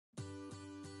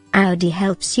Audi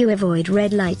helps you avoid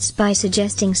red lights by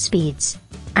suggesting speeds.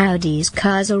 Audi's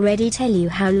cars already tell you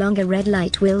how long a red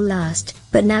light will last,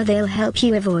 but now they'll help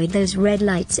you avoid those red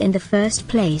lights in the first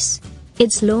place.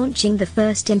 It's launching the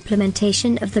first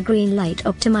implementation of the Green Light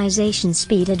Optimization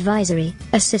Speed Advisory,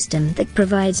 a system that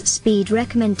provides speed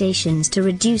recommendations to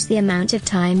reduce the amount of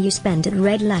time you spend at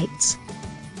red lights.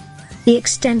 The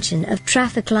extension of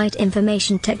traffic light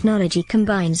information technology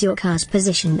combines your car's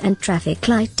position and traffic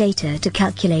light data to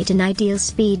calculate an ideal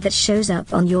speed that shows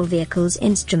up on your vehicle's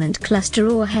instrument cluster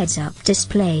or heads-up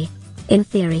display. In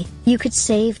theory, you could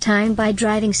save time by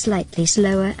driving slightly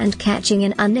slower and catching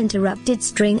an uninterrupted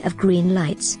string of green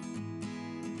lights.